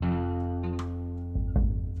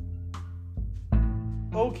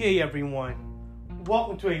Okay, everyone,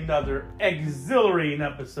 welcome to another exhilarating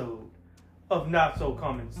episode of Not So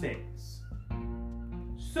Common Sense.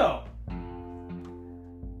 So,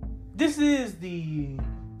 this is the,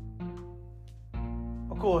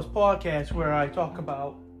 of course, podcast where I talk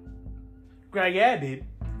about Greg Abbott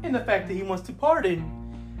and the fact that he wants to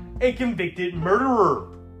pardon a convicted murderer.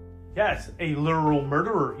 Yes, a literal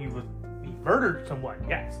murderer. He murdered someone,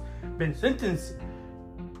 yes. Been sentenced.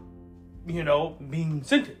 Being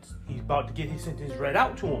sentenced. He's about to get his sentence read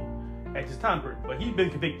out to him at this time period. But he's been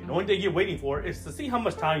convicted. The only thing you're waiting for is to see how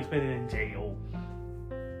much time he's spending in jail.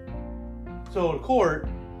 So the court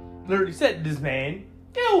literally said this man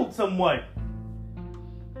killed someone.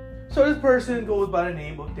 So this person goes by the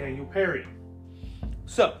name of Daniel Perry.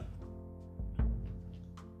 So,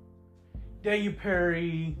 Daniel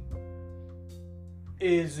Perry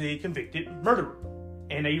is a convicted murderer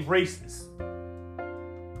and a racist.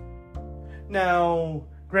 Now,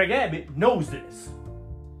 Greg Abbott knows this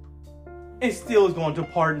and still is going to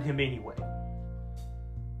pardon him anyway.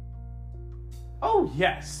 Oh,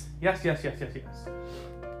 yes. Yes.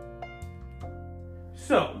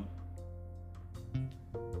 So,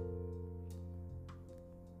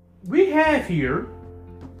 we have here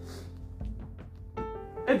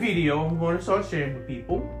a video I'm going to start sharing with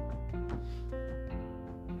people.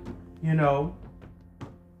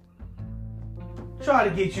 Try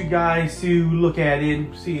to get you guys to look at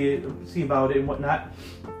it, see about it and whatnot.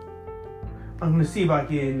 I'm going to see if I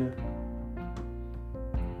can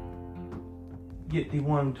get the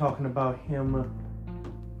one talking about him,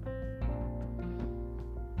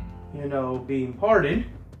 being pardoned.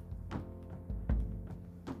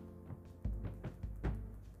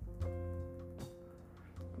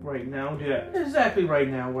 Right now, exactly right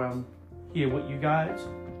now where I'm here with you guys.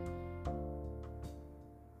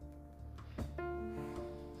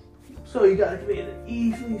 So you guys can be able to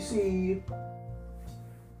easily see.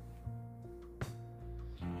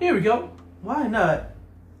 Here we go. Why not?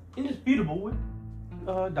 Indisputable with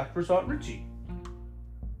Dr. Assault Richie.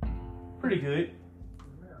 Pretty good.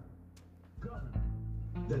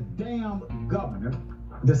 The damn governor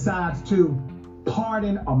decides to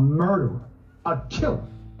pardon a murderer, a killer,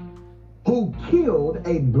 who killed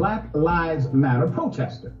a Black Lives Matter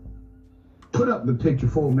protester. Put up the picture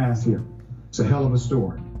full mass here. It's a hell of a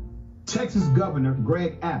story. Texas Governor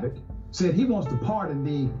Greg Abbott said he wants to pardon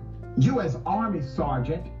the U.S. Army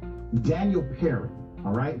Sergeant Daniel Perry.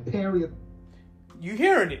 All right, Perry. You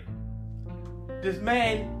hearing it? This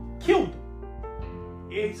man killed him.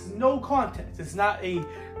 It's no contest. It's not it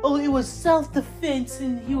was self-defense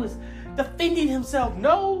and he was defending himself.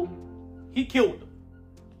 No, he killed him.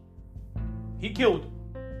 He killed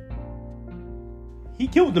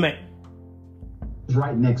the man.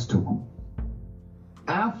 Right next to him.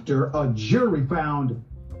 After a jury found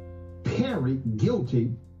Perry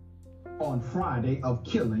guilty on Friday of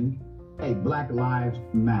killing a Black Lives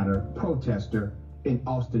Matter protester in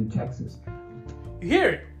Austin, Texas. You hear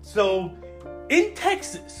it? So, in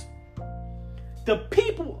Texas, the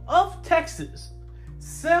people of Texas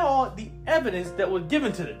saw the evidence that was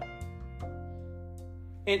given to them.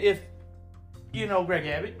 And if, Greg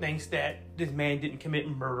Abbott thinks that this man didn't commit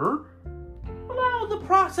murder, allow the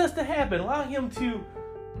process to happen. Allow him to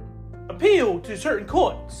appeal to certain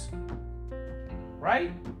courts.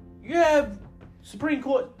 Right? You have Supreme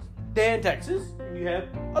Court there in Texas, and you have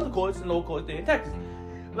other courts and lower courts there in Texas.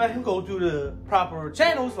 Let him go through the proper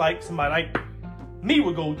channels like somebody like me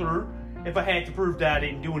would go through if I had to prove that I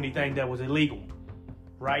didn't do anything that was illegal.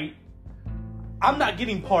 Right? I'm not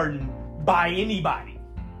getting pardoned by anybody.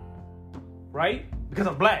 Right? Because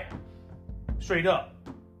I'm black. Straight up.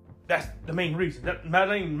 That's the main reason. Not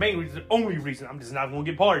the main reason, the only reason. I'm just not going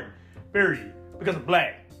to get pardoned. Period. Because I'm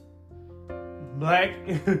black. Black,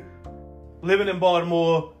 living in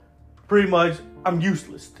Baltimore, pretty much, I'm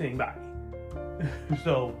useless to anybody.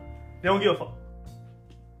 So, they don't give a fuck.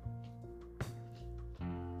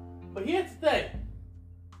 But here's the thing.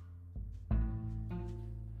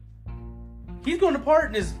 He's going to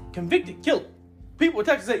pardon this convicted killer. People in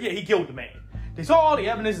Texas said, yeah, he killed the man. They saw all the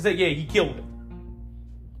evidence and said, yeah, he killed him.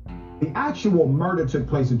 The actual murder took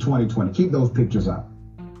place in 2020. Keep those pictures up.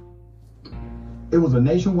 It was a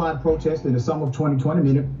nationwide protest in the summer of 2020.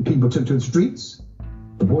 Many people took to the streets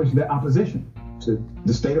to voice their opposition to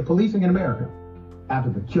the state of policing in America after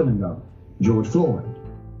the killing of George Floyd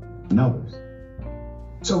and others.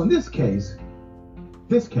 So in this case,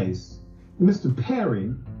 Mr.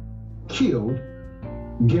 Perry killed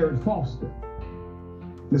Garrett Foster.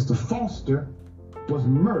 Mr. Foster was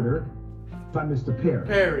murdered by Mr.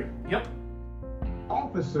 Perry. Yep.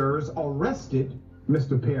 Officers arrested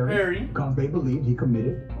Mr. Perry because they believed he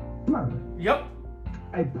committed murder. Yep.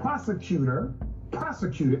 A prosecutor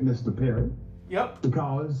prosecuted Mr. Perry. Yep.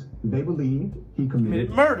 Because they believed he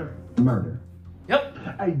committed murder. Yep.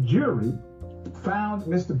 A jury found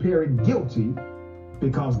Mr. Perry guilty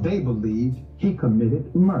because they believed he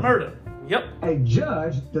committed murder. Yep. A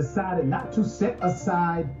judge decided not to set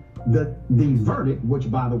aside the verdict, which,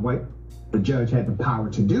 by the way, the judge had the power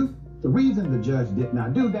to do. The reason the judge did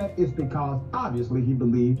not do that is because obviously he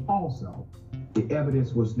believed also the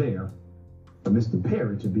evidence was there for Mr.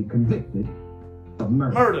 Perry to be convicted of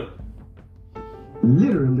murder.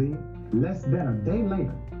 Literally less than a day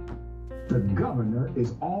later, the governor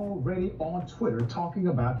is already on Twitter talking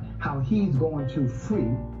about how he's going to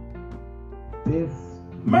free this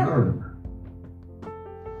murderer.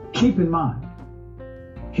 Keep in mind,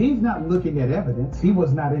 he's not looking at evidence. He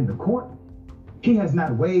was not in the court. He has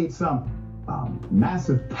not weighed some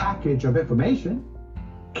massive package of information,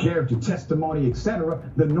 character testimony, etc.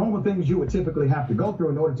 The normal things you would typically have to go through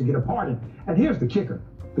in order to get a pardon. And here's the kicker.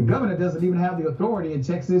 The governor doesn't even have the authority in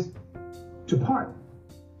Texas to pardon.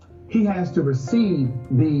 He has to receive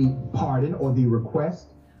the pardon or the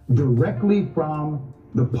request directly from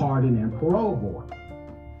the Pardon and Parole Board.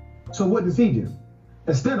 So what does he do?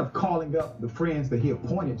 Instead of calling up the friends that he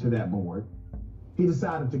appointed to that board, he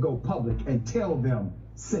decided to go public and tell them,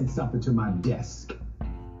 send something to my desk.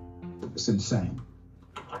 It's insane.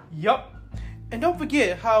 Yup. And don't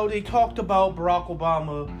forget how they talked about Barack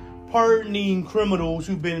Obama pardoning criminals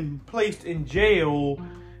who've been placed in jail,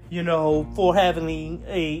 for having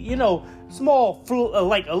a, small,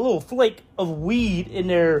 like a little flake of weed in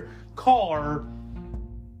their car.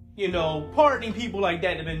 Pardoning people like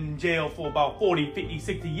that have been in jail for about 40, 50,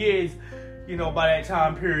 60 years, by that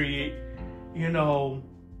time period.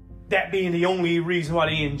 That being the only reason why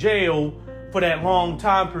they're in jail for that long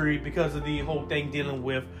time period because of the whole thing dealing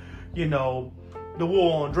with, the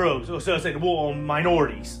war on drugs, or should I say the war on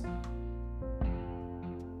minorities.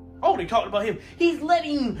 Oh, they talked about him. He's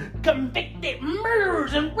letting convicted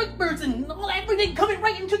murderers and rapers and all everything coming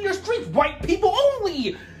right into your streets. White people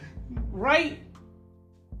only. Right?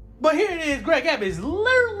 But here it is. Greg Abbott is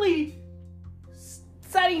literally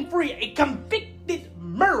setting free a convicted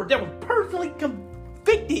murderer that was personally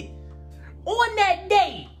convicted on that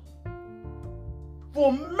day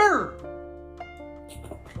for murder.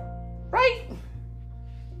 Right?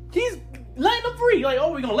 He's letting them free. Like,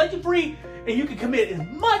 oh, we're going to let you free and you can commit as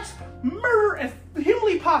much murder as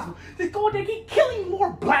humanly possible. Just go in there and keep killing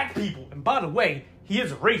more black people. And by the way, he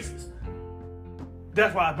is a racist.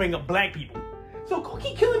 That's why I bring up black people. So go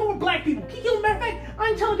keep killing more black people. Keep killing. Matter of fact,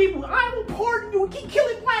 I'm telling people, I will pardon you. Keep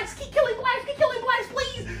killing blacks. Keep killing blacks. Keep killing blacks,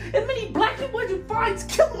 please. As many black people as you find,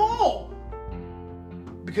 kill them all.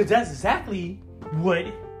 Because that's exactly what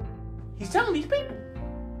he's telling these people.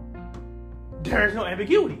 There's no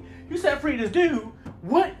ambiguity. You set free this dude.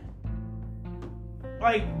 What?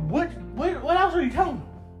 Like, what else are you telling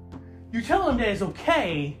him? You tell him that it's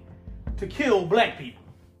okay to kill black people.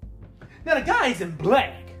 Now, the guy is in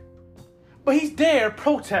black, but he's there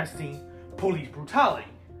protesting police brutality.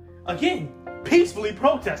 Again, peacefully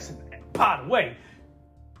protesting, by the way.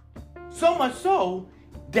 So much so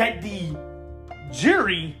that the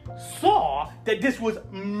jury saw that this was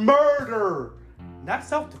murder, not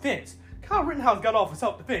self-defense. Kyle Rittenhouse got off of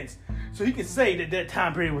self-defense, so he can say that that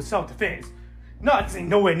time period was self-defense. No, this ain't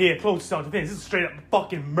nowhere near close to self-defense. This is straight up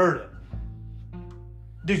fucking murder.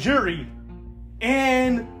 The jury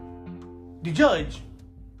and the judge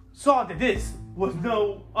saw that this was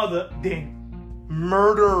no other than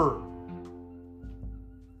murder.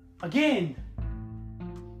 Again,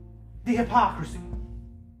 the hypocrisy.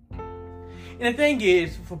 And the thing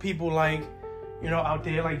is, for people like, out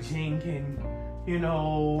there like Jink and,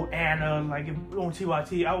 Anna, like on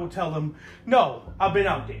TYT, I would tell them, no, I've been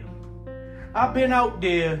out there. I've been out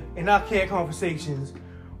there and I've had conversations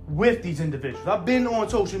with these individuals. I've been on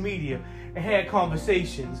social media and had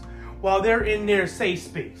conversations while they're in their safe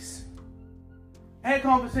space. I had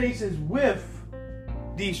conversations with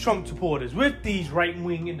these Trump supporters, with these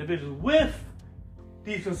right-wing individuals, with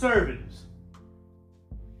these conservatives.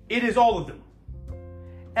 It is all of them.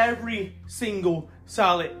 Every single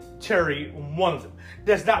solid cherry on one of them.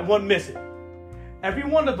 There's not one missing. Every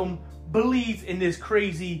one of them believes in this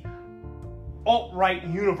crazy alt-right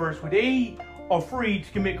universe where they are free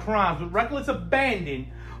to commit crimes with reckless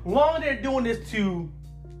abandon, long as they're doing this to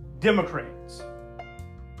Democrats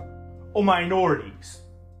or minorities.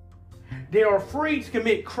 They are free to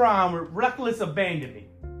commit crime with reckless abandonment.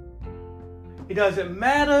 It doesn't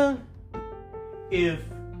matter if,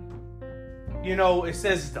 it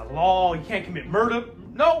says it's the law, you can't commit murder.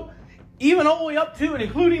 No, even all the way up to and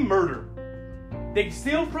including murder. They can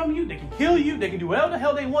steal from you, they can kill you, they can do whatever the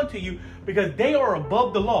hell they want to you because they are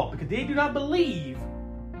above the law, because they do not believe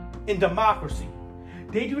in democracy.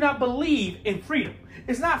 They do not believe in freedom.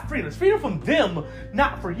 It's not freedom. It's freedom from them,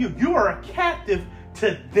 not for you. You are a captive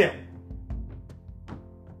to them.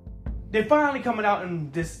 They're finally coming out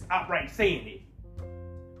and just outright saying it.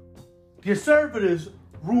 The conservatives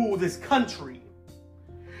rule this country.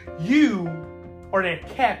 You are their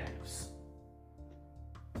captives.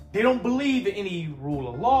 They don't believe in any rule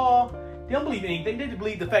of law. They don't believe in anything. They just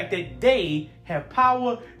believe the fact that they have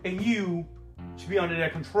power and you should be under their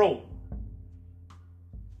control.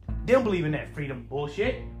 They don't believe in that freedom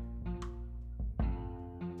bullshit.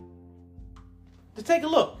 Just take a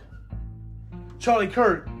look. Charlie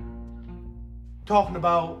Kirk talking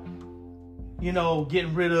about,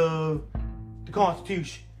 getting rid of the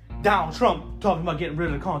Constitution. Donald Trump talking about getting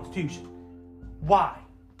rid of the Constitution. Why?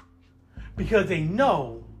 Because they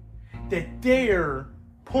know that their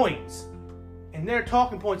points and their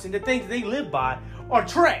talking points and the things they live by are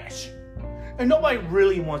trash. And nobody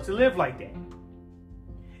really wants to live like that.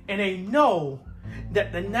 And they know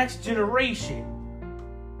that the next generation,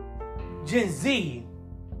 Gen Z,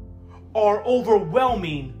 are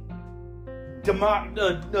overwhelming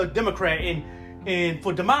Democrat and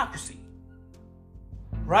for democracy.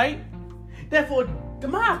 Right? They're for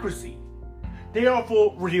democracy. They are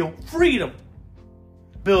for real freedom.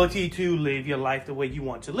 Ability to live your life the way you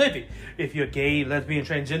want to live it. If you're gay, lesbian,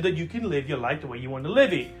 transgender, you can live your life the way you want to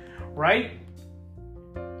live it. Right?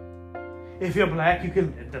 If you're black, you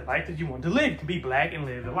can live the life that you want to live. You can be black and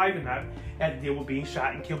live the life and not have to deal with being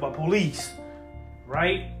shot and killed by police.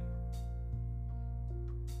 Right?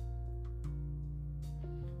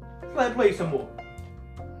 Let's play some more.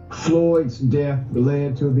 Floyd's death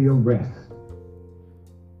led to the arrest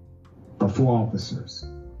of 4 officers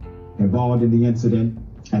involved in the incident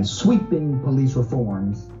and sweeping police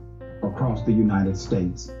reforms across the United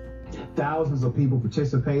States. Thousands of people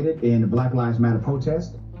participated in the Black Lives Matter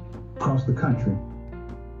protest across the country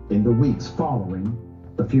in the weeks following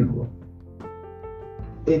the funeral.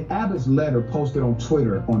 In Abbott's letter posted on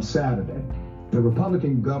Twitter on Saturday, the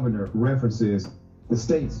Republican governor references the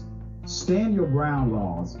state's stand your ground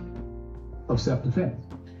laws of self-defense.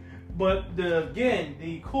 But again,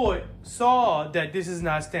 the court saw that this is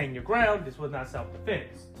not stand your ground. This was not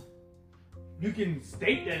self-defense. You can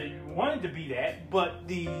state that if you wanted to be that, but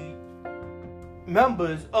the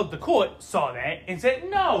members of the court saw that and said,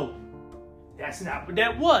 no, that's not what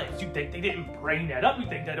that was. You think they didn't bring that up? You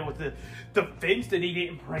think that it was the defense that he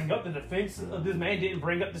didn't bring up? The defense of this man didn't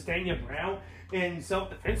bring up the stand your ground in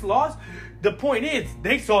self-defense laws? The point is,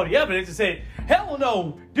 they saw the evidence and said, hell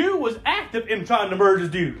no, dude was active in trying to murder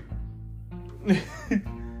this dude.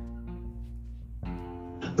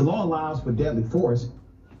 The law allows for deadly force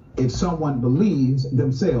if someone believes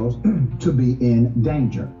themselves to be in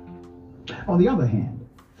danger. On the other hand,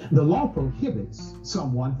 the law prohibits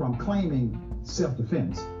someone from claiming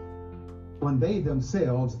self-defense when they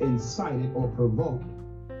themselves incited or provoked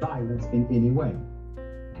violence in any way.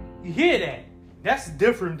 You hear that? That's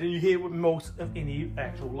different than you hear with most of any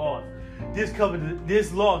actual laws.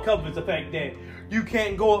 This law covers the fact that you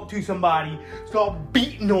can't go up to somebody, start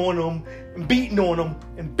beating on them, and beating on them,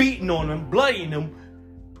 and beating on them, bloodying them,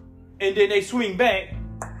 and then they swing back,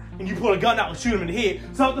 and you pull a gun out and shoot them in the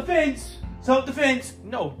head. Self-defense! Self-defense!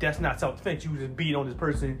 No, that's not self-defense. You just beat on this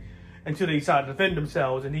person until they decide to defend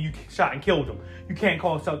themselves, and then you shot and killed them. You can't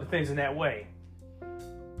call self-defense in that way.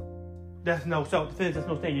 That's no self-defense. That's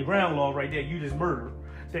no stand your ground law right there. You just murder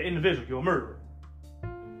the individual. You're a murderer.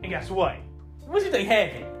 And guess what? What do they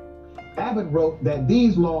have? Abbott wrote that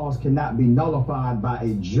these laws cannot be nullified by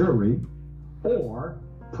a jury or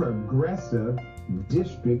progressive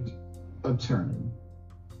district attorney.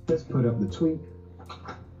 Let's put up the tweet.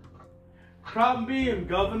 Problem being,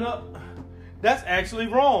 Governor, that's actually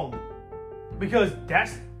wrong. Because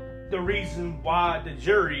that's the reason why the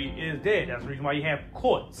jury is dead. That's the reason why you have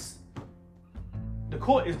courts. The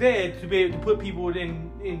court is there to be able to put people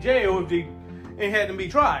in jail if they and had them be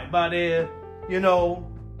tried by their,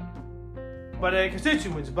 by their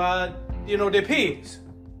constituents, by, their peers.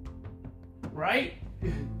 Right?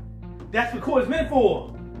 That's what court is meant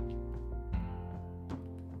for.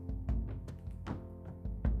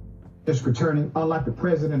 District attorney, unlike the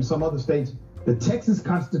president in some other states, the Texas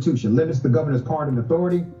Constitution limits the governor's pardon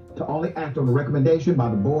authority to only act on a recommendation by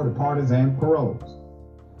the Board of Pardons and Paroles.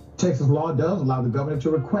 Texas law does allow the governor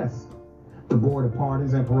to request the Board of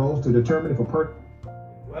Pardons and Paroles to determine if a person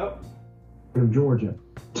of Georgia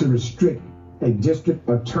to restrict a district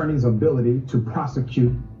attorney's ability to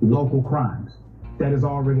prosecute local crimes. that has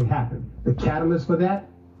already happened. The catalyst for that,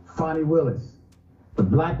 Fonnie Willis, the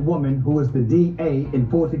black woman who is the DA in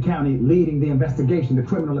Fulton County leading the investigation, the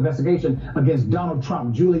criminal investigation against Donald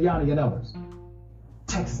Trump, Giuliani, and others.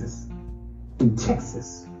 Texas. In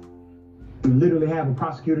Texas, you literally have a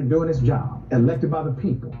prosecutor doing his job, elected by the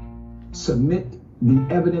people, submit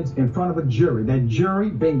the evidence in front of a jury. That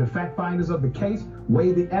jury, being the fact finders of the case,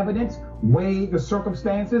 weigh the evidence, weigh the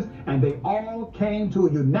circumstances, and they all came to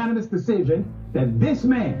a unanimous decision that this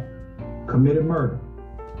man committed murder.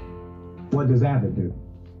 What does Abbott do?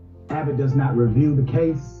 Abbott does not review the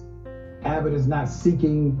case. Abbott is not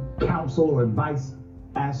seeking counsel or advice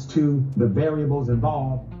as to the variables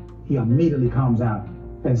involved. He immediately comes out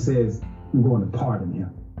and says, "I'm going to pardon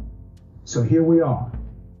him." So here we are.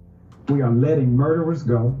 We are letting murderers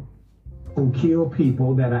go who kill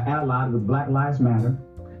people that are allied with Black Lives Matter.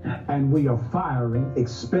 And we are firing,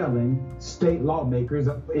 expelling state lawmakers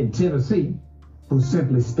in Tennessee who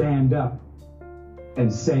simply stand up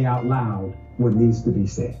and say out loud what needs to be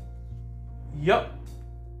said. Yup.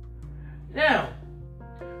 Now,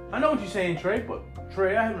 I know what you're saying, Trey, but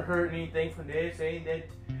Trey, I haven't heard anything from there saying that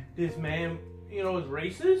this man, is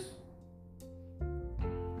racist.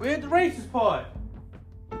 Where's the racist part?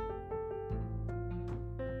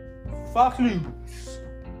 Fox News.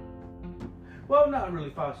 Well, not really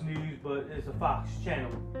Fox News, but it's a Fox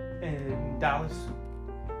channel in Dallas,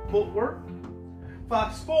 Fort Worth.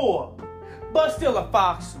 Fox 4, but still a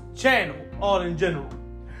Fox channel, all in general.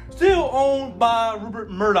 Still owned by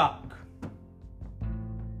Rupert Murdoch.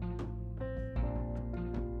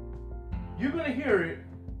 You're gonna hear it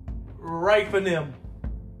right from them.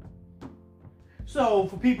 So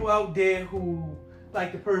for people out there who,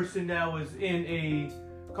 like the person that was in a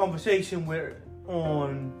conversation with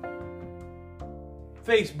on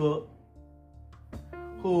Facebook,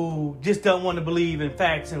 who just don't want to believe in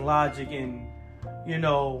facts and logic and,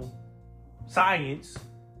 science.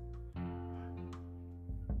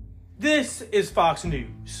 This is Fox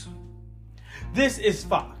News. This is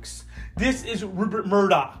Fox. This is Rupert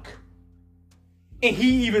Murdoch. And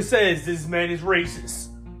he even says this man is racist.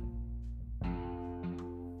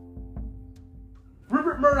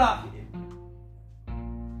 Rupert Murdoch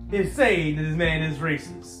is saying that this man is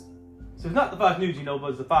racist. So it's not the Fox News, but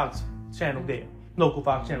it's the Fox channel there. Local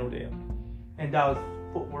Fox channel there. In Dallas,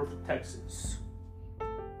 Fort Worth, Texas.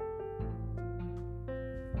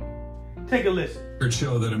 Take a listen. Records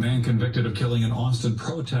show that a man convicted of killing an Austin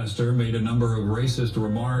protester made a number of racist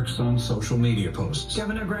remarks on social media posts.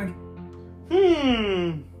 Governor Greg.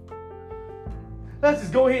 Let's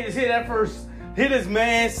just go ahead and say that first. Hear this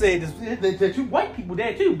man say this. There's two white people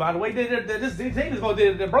there too, by the way. They say this about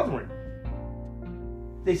their brethren.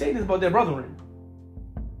 They say this about their brethren.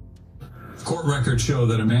 Court records show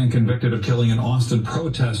that a man convicted of killing an Austin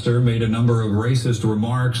protester made a number of racist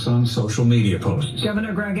remarks on social media posts.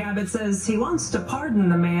 Governor Greg Abbott says he wants to pardon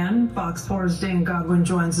the man. Fox 4's Dan Godwin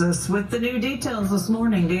joins us with the new details this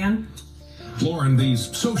morning. Dan? Lauren,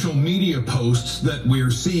 these social media posts that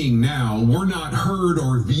we're seeing now were not heard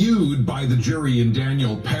or viewed by the jury in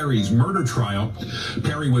Daniel Perry's murder trial.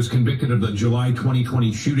 Perry was convicted of the July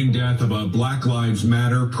 2020 shooting death of a Black Lives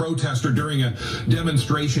Matter protester during a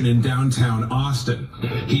demonstration in downtown Austin.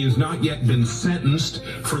 He has not yet been sentenced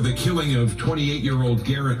for the killing of 28-year-old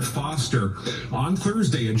Garrett Foster. On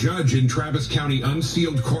Thursday, a judge in Travis County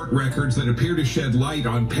unsealed court records that appear to shed light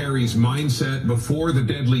on Perry's mindset before the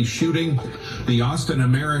deadly shooting. The Austin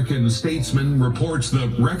American-Statesman reports the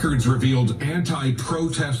records revealed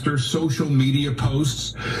anti-protester social media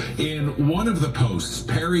posts. In one of the posts,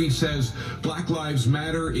 Perry says Black Lives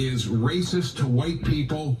Matter is racist to white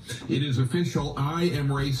people. It is official. I am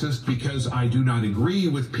racist because I do not agree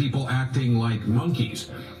with people acting like monkeys.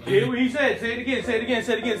 Hear what he said. Say it again. Say it again.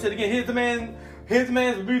 Say it again. Say it again. Here's the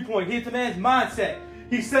man's viewpoint. Here's the man's mindset.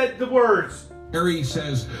 He said the words. Perry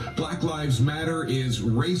says Black Lives Matter is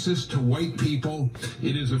racist to white people.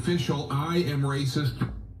 It is official. I am racist.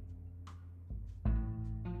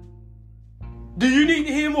 Do you need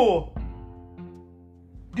to hear more?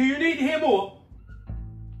 Do you need to hear more?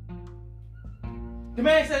 The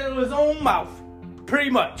man said it with his own mouth, pretty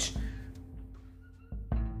much.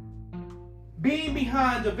 Being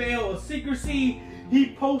behind the veil of secrecy,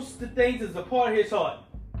 he posts the things as a part of his heart.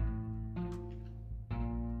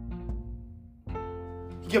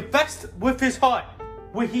 Confessed with his heart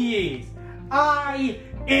what he is. I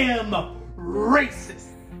am racist.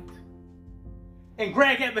 And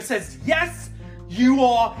Greg Abbott says, yes, you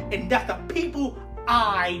are, and that's the people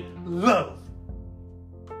I love.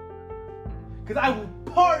 Because I will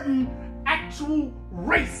pardon actual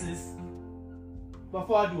racists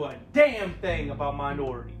before I do a damn thing about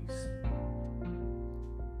minorities.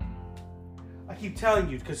 I keep telling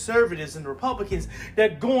you, conservatives and Republicans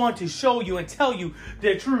that go on to show you and tell you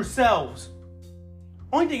their true selves.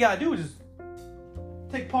 Only thing you gotta do is just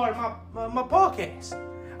take part in my podcast.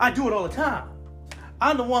 I do it all the time.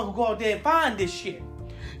 I'm the one who go out there and find this shit.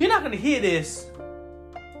 You're not gonna hear this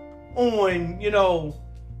on,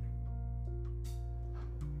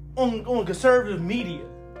 on conservative media.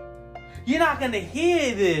 You're not gonna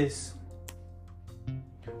hear this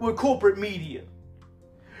with corporate media.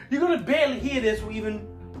 You're gonna barely hear this with even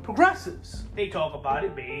progressives. They talk about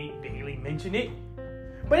it, barely mention it,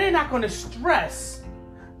 but they're not gonna stress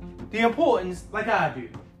the importance like I do.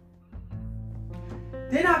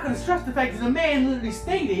 They're not gonna stress the fact that the man literally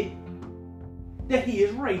stated that he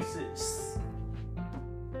is racist.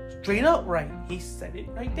 Straight up right. He said it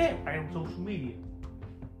right there, right on social media.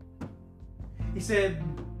 He said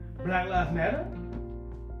Black Lives Matter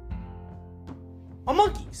are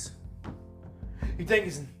monkeys. You think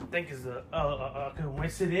it's a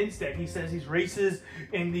coincidence that he says he's racist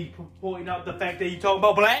and he pointing out the fact that he talking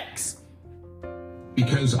about blacks?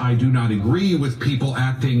 Because I do not agree with people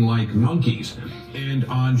acting like monkeys. And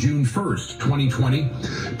on June 1st, 2020,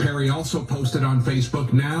 Perry also posted on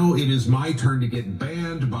Facebook, "Now it is my turn to get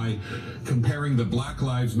banned," by comparing the Black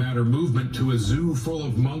Lives Matter movement to a zoo full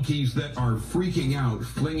of monkeys that are freaking out,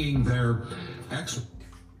 flinging their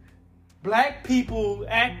Black people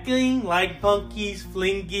acting like monkeys,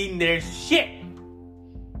 flinging their shit.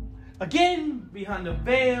 Again, behind the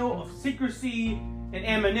veil of secrecy and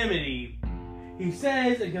anonymity, he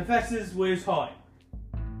says and confesses with his heart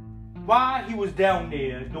why he was down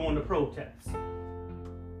there during the protests.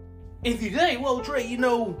 If you say, well, Trey, he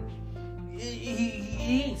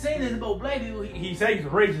ain't saying this about black people, he says he's a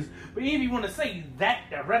racist, but if you want to say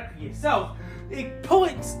that directly yourself,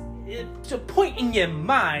 it's a point in your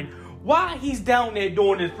mind why he's down there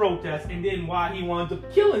during this protest and then why he winds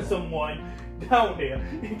up killing someone down there.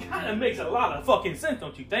 It kind of makes a lot of fucking sense,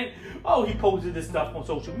 don't you think? Oh, he posted this stuff on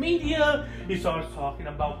social media. He starts talking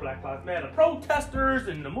about Black Lives Matter protesters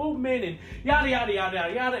and the movement and yada, yada, yada,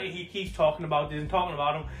 yada, yada. And he keeps talking about this and talking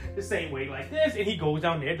about them the same way like this. And he goes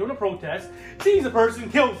down there during a protest, sees a person,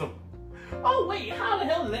 kills him. Oh, wait, how the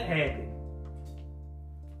hell did that happen?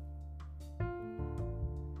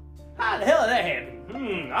 How the hell did that happen?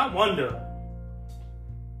 I wonder.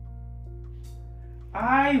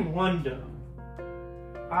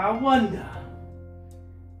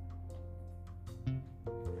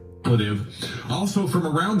 Also from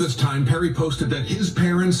around this time, Perry posted that his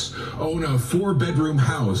parents own a 4-bedroom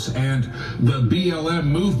house, and the BLM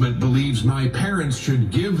movement believes my parents should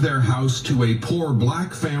give their house to a poor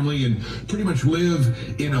black family and pretty much live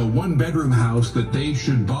in a 1-bedroom house that they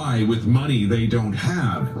should buy with money they don't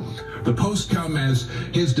have. The posts come as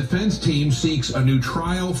his defense team seeks a new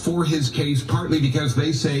trial for his case, partly because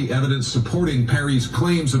they say evidence supporting Perry's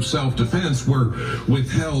claims of self-defense were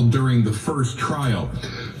withheld during the first trial.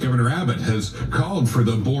 Governor Abbott has called for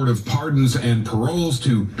the Board of Pardons and Paroles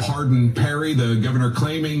to pardon Perry, the governor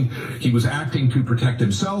claiming he was acting to protect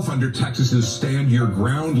himself under Texas's Stand Your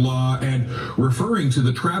Ground law, and referring to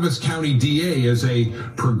the Travis County DA as a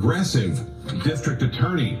progressive district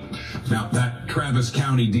attorney. Now, that Travis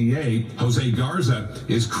County DA, Jose Garza,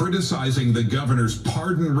 is criticizing the governor's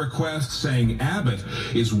pardon request, saying Abbott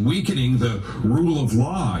is weakening the rule of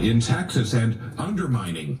law in Texas and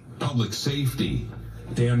undermining public safety.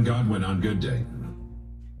 Dan Godwin on Good Day.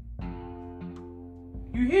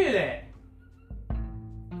 You hear that?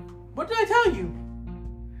 What did I tell you?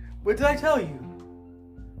 What did I tell you?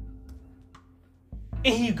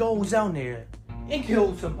 And he goes down there and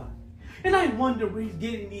kills somebody. And I wonder where he's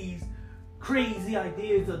getting these crazy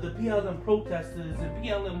ideas of the BLM protesters and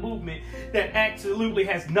BLM movement that absolutely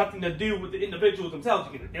has nothing to do with the individuals themselves.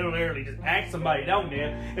 You can literally just ask somebody down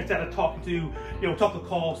there instead of talking to, Tucker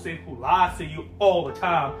Carlson, who lies to you all the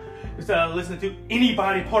time, instead of listening to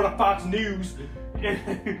anybody part of Fox News. That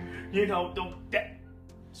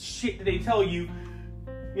shit that they tell you,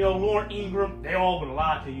 Lauren Ingram, they all gonna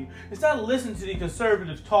lie to you. Instead of listening to the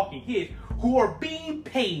conservative talking heads who are being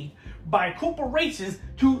paid by corporations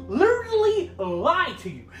to literally lie to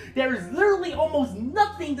you. There is literally almost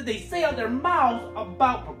nothing that they say out their mouths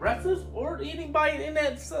about progressives or anybody in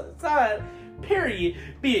that side, period,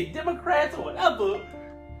 be it Democrats or whatever.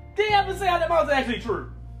 They have to say out their mouths is actually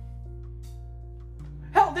true.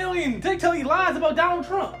 Hell, they tell you lies about Donald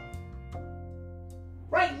Trump.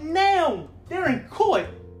 Right now, they're in court.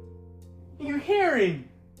 And you're hearing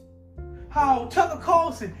how Tucker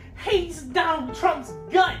Carlson hates Donald Trump's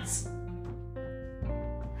guts.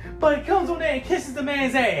 But he comes on there and kisses the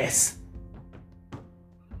man's ass.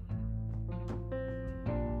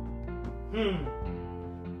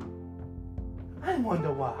 I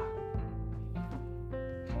wonder why.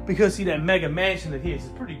 Because see, that mega mansion of his is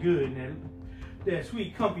pretty good, and that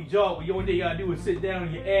sweet comfy job where the only thing you gotta do is sit down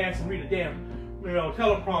on your ass and read a damn,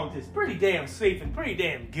 teleprompter. It's pretty damn safe and pretty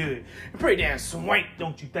damn good and pretty damn swank,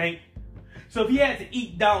 don't you think? So if he had to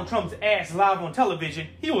eat Donald Trump's ass live on television,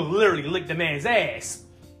 he would literally lick the man's ass.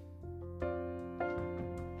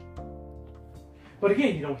 But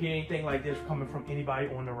again, you don't hear anything like this coming from anybody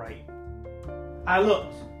on the right. I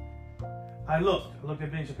looked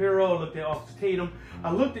at Ben Shapiro, I looked at Officer Tatum,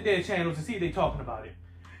 I looked at their channels to see if they're talking about it.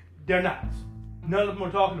 They're not. None of them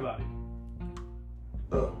are talking about it.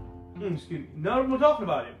 Excuse me. None of them are talking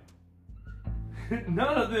about it.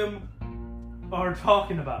 None of them are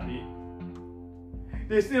talking about it.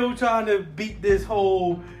 They're still trying to beat this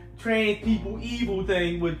whole trans people evil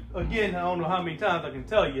thing with, again, I don't know how many times I can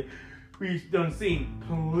tell you, we've done seen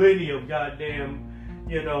plenty of goddamn,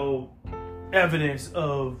 evidence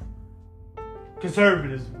of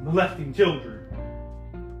conservatives molesting children.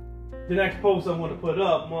 The next post I want to put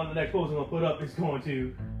up, one of the next posts I'm going to put up is going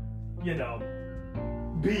to,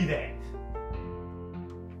 be that.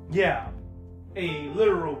 Yeah, a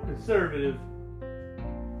literal conservative,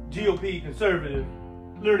 GOP conservative,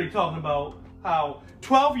 literally talking about how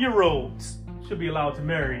 12-year-olds should be allowed to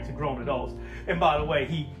marry to grown adults. And by the way,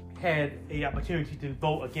 he had an opportunity to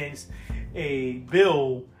vote against a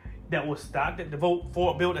bill that was stopped, to vote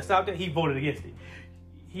for a bill that stopped it. He voted against it.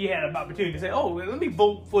 He had an opportunity to say, oh, let me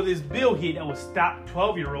vote for this bill here that would stop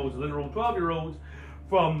 12-year-olds, literal 12-year-olds,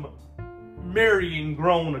 from marrying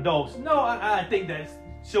grown adults. No, I think that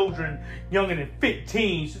children younger than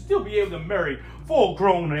 15 should still be able to marry full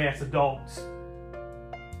grown-ass adults.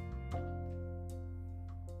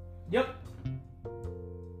 Yep.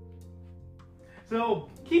 So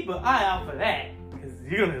keep an eye out for that, because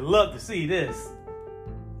you're going to love to see this.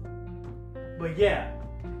 But yeah,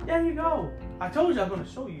 there you go. I told you I was going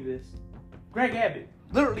to show you this. Greg Abbott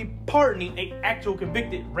literally pardoning an actual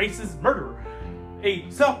convicted racist murderer. A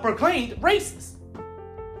self-proclaimed racist.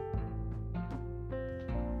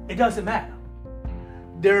 It doesn't matter.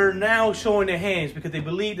 They're now showing their hands because they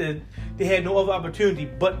believe that they had no other opportunity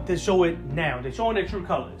but to show it now. They're showing their true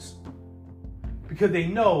colors. Because they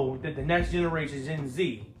know that the next generation, Gen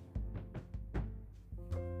Z,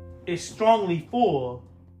 is strongly for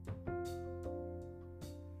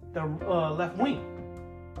the left wing.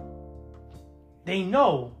 They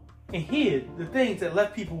know and hear the things that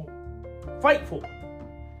left people fight for.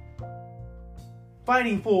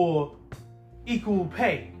 Fighting for equal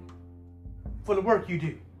pay for the work you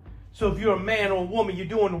do. So if you're a man or a woman, you're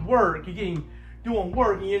doing work, doing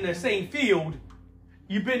work and you're in the same field,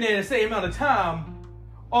 you've been there the same amount of time,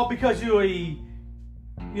 all because you're a,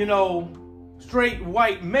 straight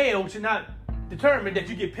white male should not determine that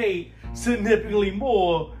you get paid significantly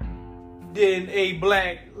more than a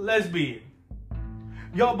black lesbian.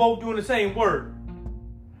 Y'all both doing the same work.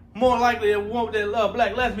 More likely that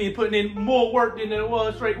black lesbian putting in more work than there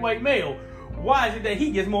was straight white male. Why is it that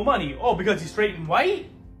he gets more money? Oh, because he's straight and white?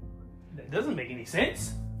 That doesn't make any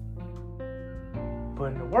sense.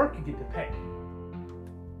 But in the work, you get to pay.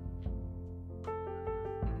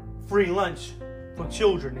 Free lunch for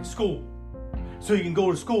children in school. So you can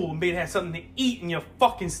go to school and maybe have something to eat in your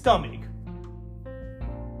fucking stomach.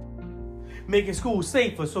 Making school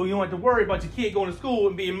safer so you don't have to worry about your kid going to school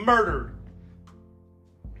and being murdered.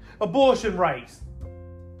 Abortion rights.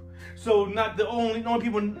 So not the only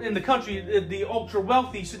people in the country, the ultra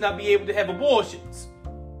wealthy, should not be able to have abortions.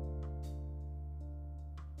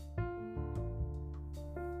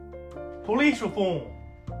 Police reform.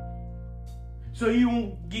 So you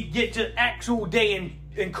won't get your actual day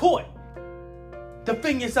in court.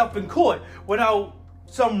 Defend yourself in court without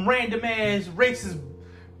some random ass racist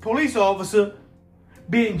police officer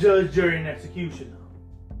being judge, jury, and executioner.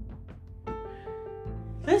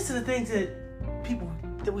 Listen to the things that people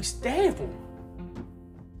that we stand for.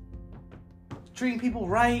 Treating people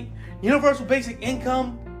right, universal basic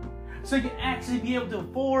income, so you can actually be able to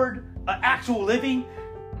afford an actual living.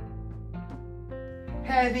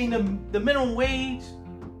 Having the minimum wage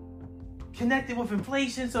connected with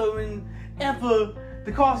inflation, so whenever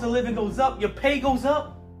the cost of living goes up, your pay goes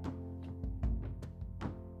up.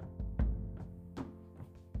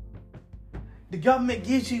 The government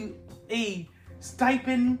gives you a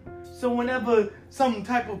stipend, so whenever some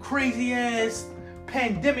type of crazy ass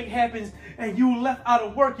pandemic happens and you left out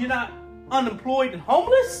of work, you're not unemployed and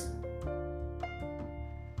homeless?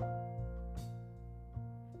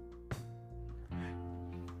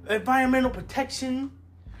 Environmental protection,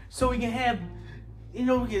 so we can have, we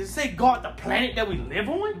can safeguard the planet that we live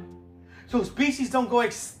on, so species don't go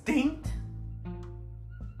extinct.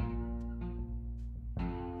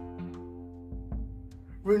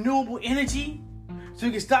 renewable energy so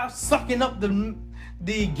you can stop sucking up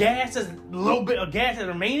the gas, a little bit of gas that's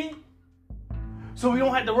remaining. So we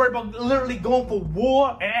don't have to worry about literally going for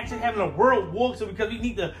war and actually having a world war. So because we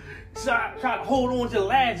need to try to hold on to the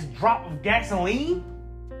last drop of gasoline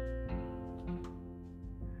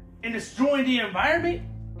and destroying the environment.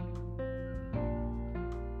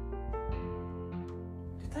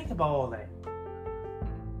 Think about all that.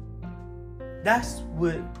 That's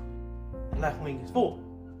what left wing is for.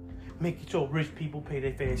 Making sure rich people pay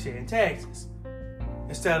their fair share in taxes.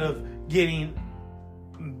 Instead of getting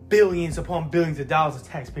billions upon billions of dollars of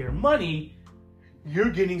taxpayer money,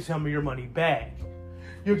 you're getting some of your money back.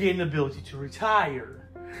 You're getting the ability to retire.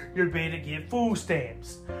 You're able to get food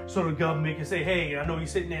stamps. So the government can say, hey, I know you're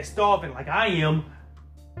sitting there starving like I am.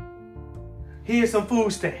 Here's some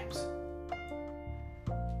food stamps.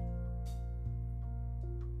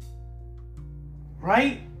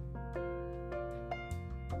 Right?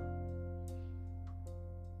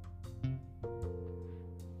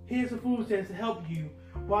 Here's some food stamps to help you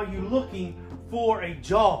while you're looking for a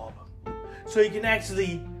job. So you can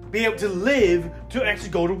actually be able to live to actually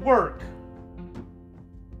go to work.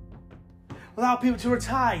 Allow people to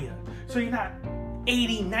retire. So you're not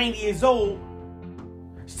 80, 90 years old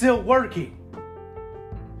still working.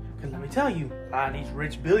 Because let me tell you, a lot of these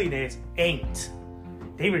rich billionaires ain't.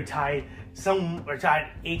 They retired. Some retired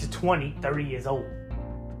at the age of 20, 30 years old.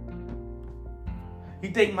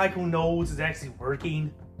 You think Michael Knowles is actually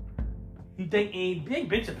working? You think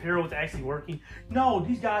Ben Shapiro is actually working? No,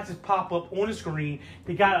 these guys just pop up on the screen.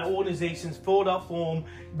 They got organizations filled up for them,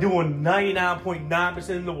 doing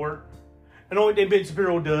 99.9% of the work. And the only thing Ben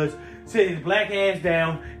Shapiro does, sit his black ass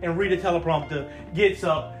down and read a teleprompter, gets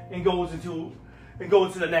up, and goes into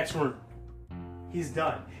the next room. He's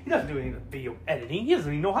done. He doesn't do any of the video editing. He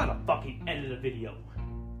doesn't even know how to fucking edit a video.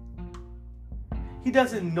 He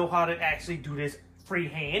doesn't know how to actually do this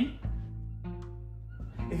freehand.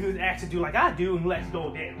 If he was actually do like I do and let's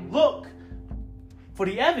go there and look for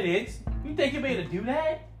the evidence, you think you'll be able to do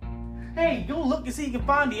that? Hey, go look and see if you can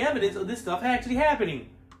find the evidence of this stuff actually happening.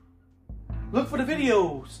 Look for the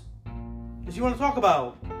videos that you want to talk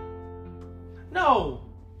about. No,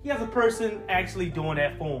 he has a person actually doing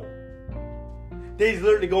that for him. They's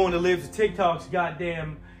literally going to live to TikTok's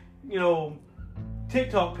goddamn,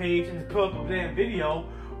 TikTok page and just put up a damn video.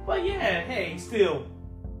 But yeah, hey, still,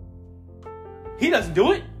 he doesn't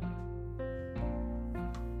do it.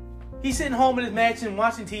 He's sitting home in his mansion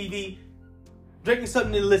watching TV, drinking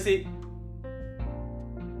something illicit,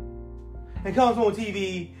 and comes on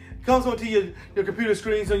TV, comes onto your computer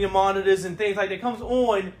screens on your monitors and things like that, comes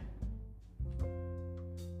on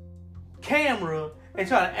camera and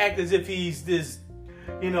try to act as if he's this,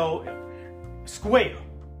 square.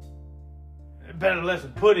 Better let's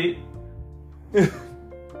put it.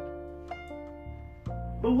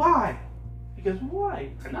 But why? Because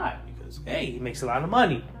why? Or not? Because, hey, he makes a lot of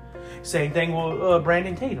money. Same thing with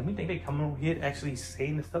Brandon Tatum. You think they come over here actually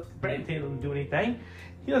saying the stuff? Brandon Tatum doesn't do anything.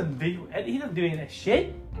 He doesn't do any of that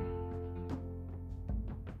shit.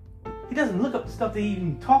 He doesn't look up the stuff they're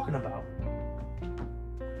even talking about.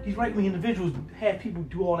 These right-wing individuals have people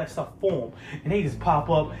do all that stuff for them, and they just pop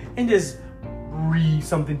up and just read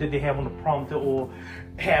something that they have on the prompter or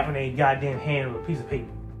have in a goddamn hand with a piece of paper.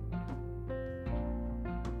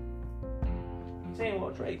 Saying,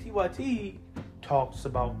 well, Trey, TYT talks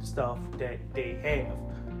about the stuff that they have.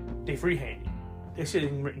 They free-handed. That shit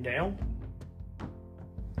ain't written down.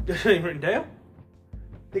 That shit ain't written down.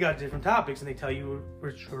 They got different topics and they tell you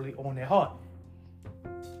what's truly on their heart.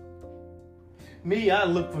 Me, I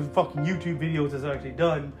look for fucking YouTube videos that's actually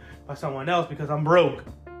done by someone else because I'm broke.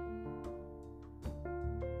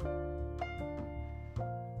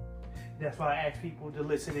 That's why I ask people to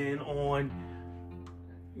listen in on,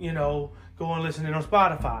 go and listen in on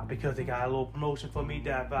Spotify because they got a little promotion for me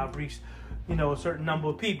that if I've reached, a certain number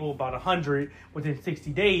of people, about 100 within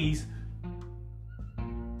 60 days,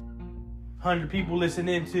 100 people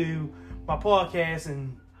listening to my podcast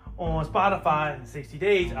and on Spotify in 60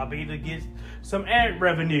 days, I'll be able to get some ad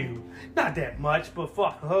revenue. Not that much, but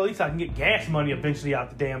fuck, at least I can get gas money eventually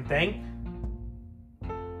out the damn thing.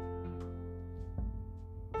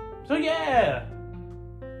 So yeah,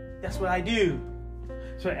 that's what I do.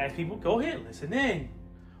 So I ask people, go ahead, listen in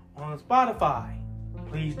on Spotify.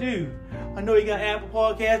 Please do. I know you got Apple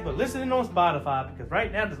Podcasts, but listen in on Spotify because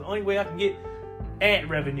right now that's the only way I can get ad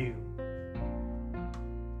revenue.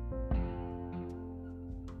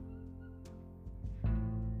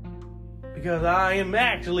 Because I am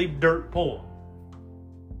actually dirt poor.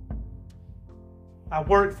 I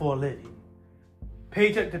work for a living.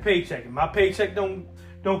 Paycheck to paycheck. If my paycheck don't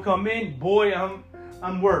come in, boy, I'm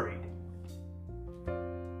I'm worried.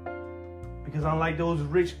 Because unlike those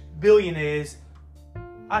rich billionaires,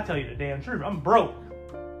 I tell you the damn truth, I'm broke.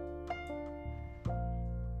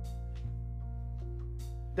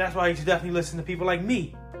 That's why you should definitely listen to people like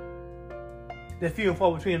me. There's few and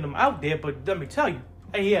far between them out there, but let me tell you,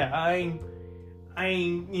 hey, yeah, I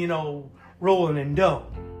ain't, you know, rolling in dough.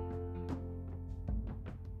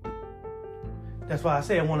 That's why I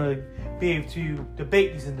say I want to be able to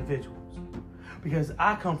debate these individuals, because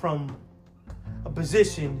I come from a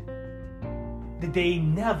position that they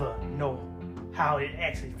never know how it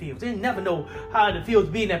actually feels. They never know how it feels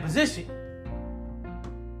to be in that position.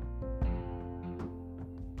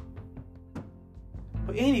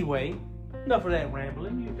 But anyway, enough of that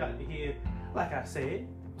rambling. You got to hear, like I said,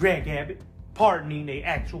 Greg Abbott pardoning an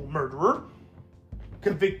actual murderer,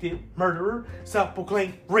 convicted murderer,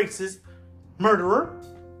 self-proclaimed racist murderer.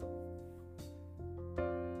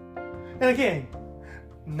 And again,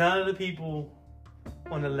 none of the people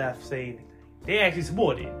on the left say anything. They actually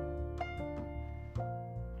support it.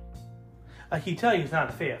 I keep telling you, it's not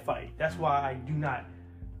a fair fight. That's why I do not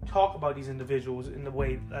talk about these individuals in the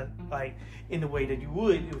way that you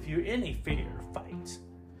would if you're in a fair fight.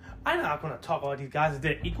 I'm not going to talk about these guys as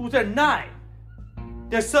they're equals. They're not.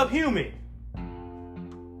 They're subhuman.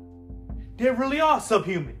 They really are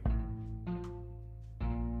subhuman.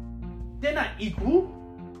 They're not equal.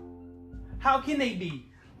 How can they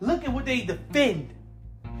be? Look at what they defend.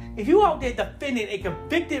 If you out there defending a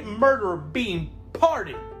convicted murderer being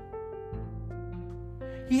pardoned,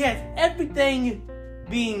 he has everything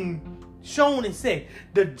being shown and said.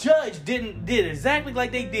 The judge did exactly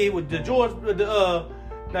like they did with the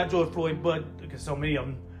not George Floyd, but because so many of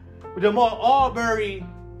them, with the Ahmaud Arbery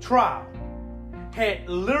trial, had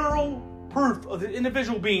literal proof of the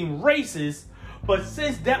individual being racist. But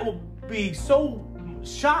since that will be so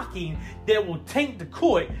shocking that will taint the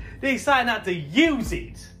court, they decide not to use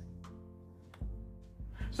it.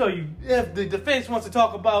 So if the defense wants to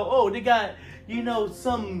talk about, oh, they got, you know,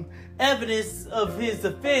 some evidence of his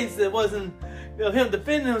defense that wasn't, of him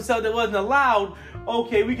defending himself that wasn't allowed,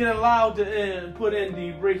 okay, we can allow to put in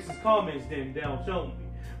the racist comments then down shown me.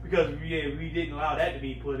 Because we didn't allow that to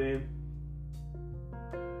be put in.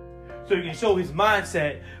 So you can show his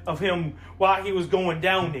mindset of him while he was going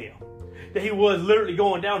down there. That he was literally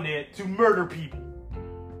going down there to murder people.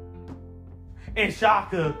 And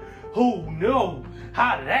Shaka, who knew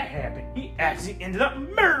how did that happen? He actually ended up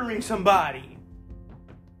murdering somebody.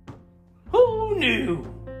 Who knew?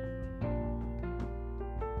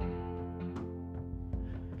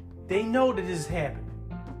 They know that this is happening.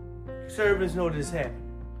 Conservatives know that this is happening.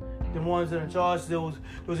 The ones that are in charge, those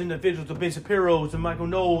individuals, the Ben Shapiro's, the Michael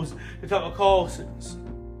Knowles, the Tucker Carlsons,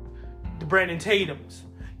 the Brandon Tatums,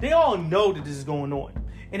 they all know that this is going on.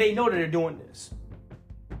 And they know that they're doing this.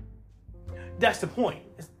 That's the point.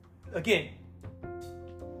 Again,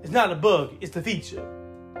 it's not a bug, it's the feature.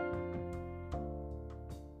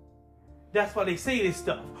 That's why they say this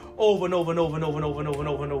stuff over and over and over and over and over and over and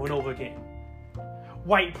over and over and over again.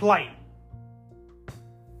 White plight.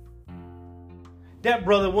 That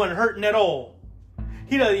brother wasn't hurting at all.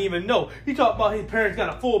 He doesn't even know. He talked about his parents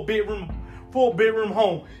got a four bedroom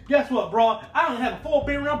home. Guess what, bro? I don't have a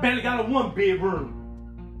 4-bedroom. I barely got a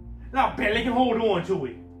 1-bedroom. And I barely can hold on to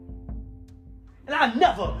it. And I'll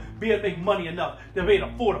never be able to make money enough to be able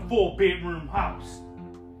to afford a 4-bedroom house.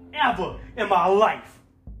 Ever in my life.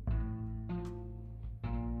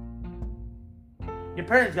 Your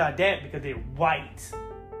parents got that because they're white.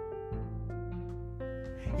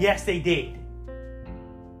 Yes, they did.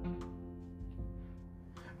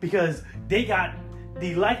 Because they got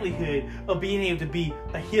the likelihood of being able to be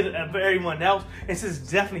a hit of everyone else. And since it's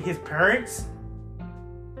definitely his parents,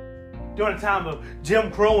 during the time of Jim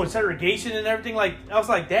Crow and segregation and everything else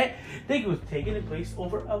like that, they was taking the place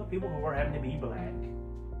over other people who were having to be black.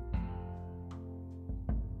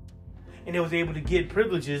 And they was able to get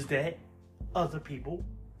privileges that other people,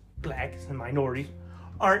 blacks and minorities,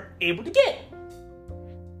 aren't able to get.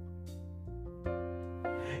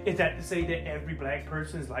 Is that to say that every black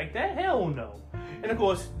person is like that? Hell no. And of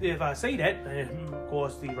course, if I say that, of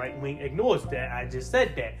course the right wing ignores that. I just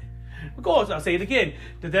said that. Of course, I'll say it again.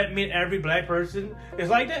 Does that mean every black person is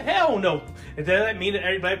like that? Hell no. Does that mean that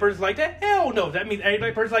every black person is like that? Hell no. That means every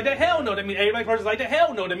black person is like that? Hell no. That means every black person is like that?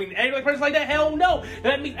 Hell no. That means every black person is like that? Hell no.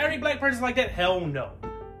 That means every black person is like that? Hell no.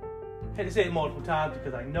 I had to say it multiple times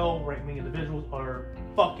because I know right wing individuals are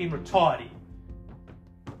fucking retarded.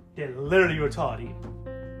 They're literally retarded.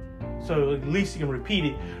 So at least you can repeat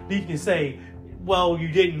it. At least you can say, well, you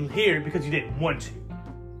didn't hear it because you didn't want to.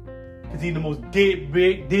 Because even the most dead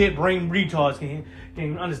brain retards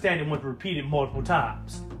can understand it once repeated multiple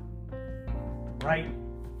times. Right?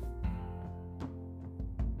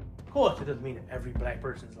 Of course, it doesn't mean that every black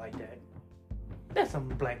person is like that. There's some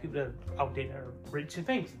black people that are out there that are rich and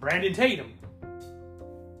famous. Brandon Tatum.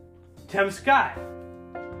 Tim Scott.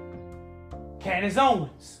 Candace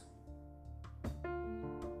Owens.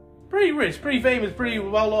 Pretty rich, pretty famous, pretty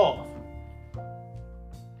well off.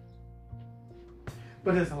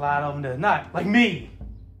 But there's a lot of them that are not. Like me.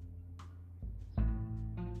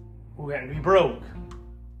 Who happen to be broke.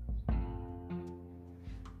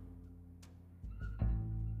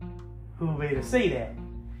 Who will be able to say that?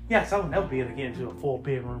 Yes, I will never be able to get into a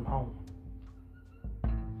 4-bedroom home.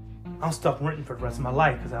 I'm stuck renting for the rest of my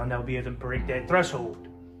life because I'll never be able to break that threshold.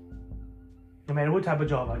 No matter what type of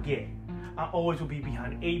job I get, I always will be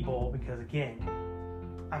behind the 8 ball because, again,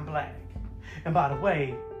 I'm black. And by the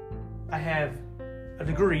way, I have a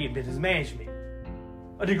degree in business management.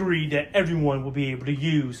 A degree that everyone will be able to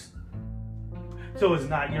use. So it's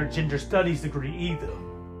not your gender studies degree either.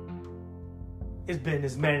 It's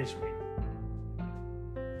business management.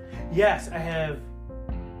 Yes, I have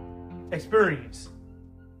experience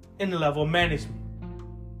in the level of management.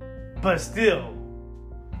 But still,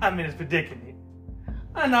 I'm in this predicament.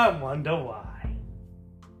 And I wonder why.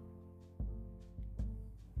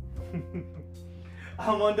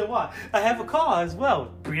 I wonder why. I have a car as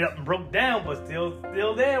well. Beat up and broke down, but still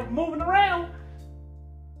there, moving around.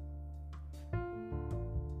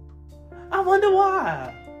 I wonder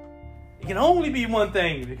why. It can only be one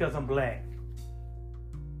thing, because I'm black.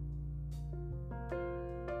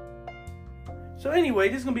 So anyway,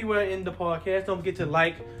 this is going to be where I end the podcast. Don't forget to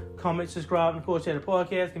like, comment, subscribe, and of course share the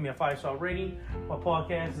podcast. Give me a 5-star rating. My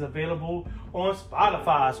podcast is available on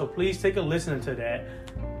Spotify, so please take a listen to that.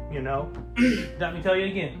 You know, let me tell you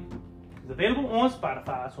again. It's available on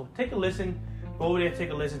Spotify, so take a listen. Go over there, take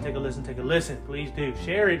a listen. Please do.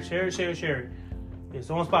 Share it. It's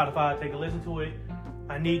on Spotify. Take a listen to it.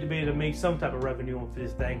 I need to be able to make some type of revenue on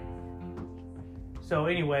this thing. So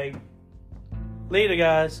anyway, later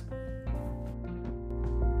guys.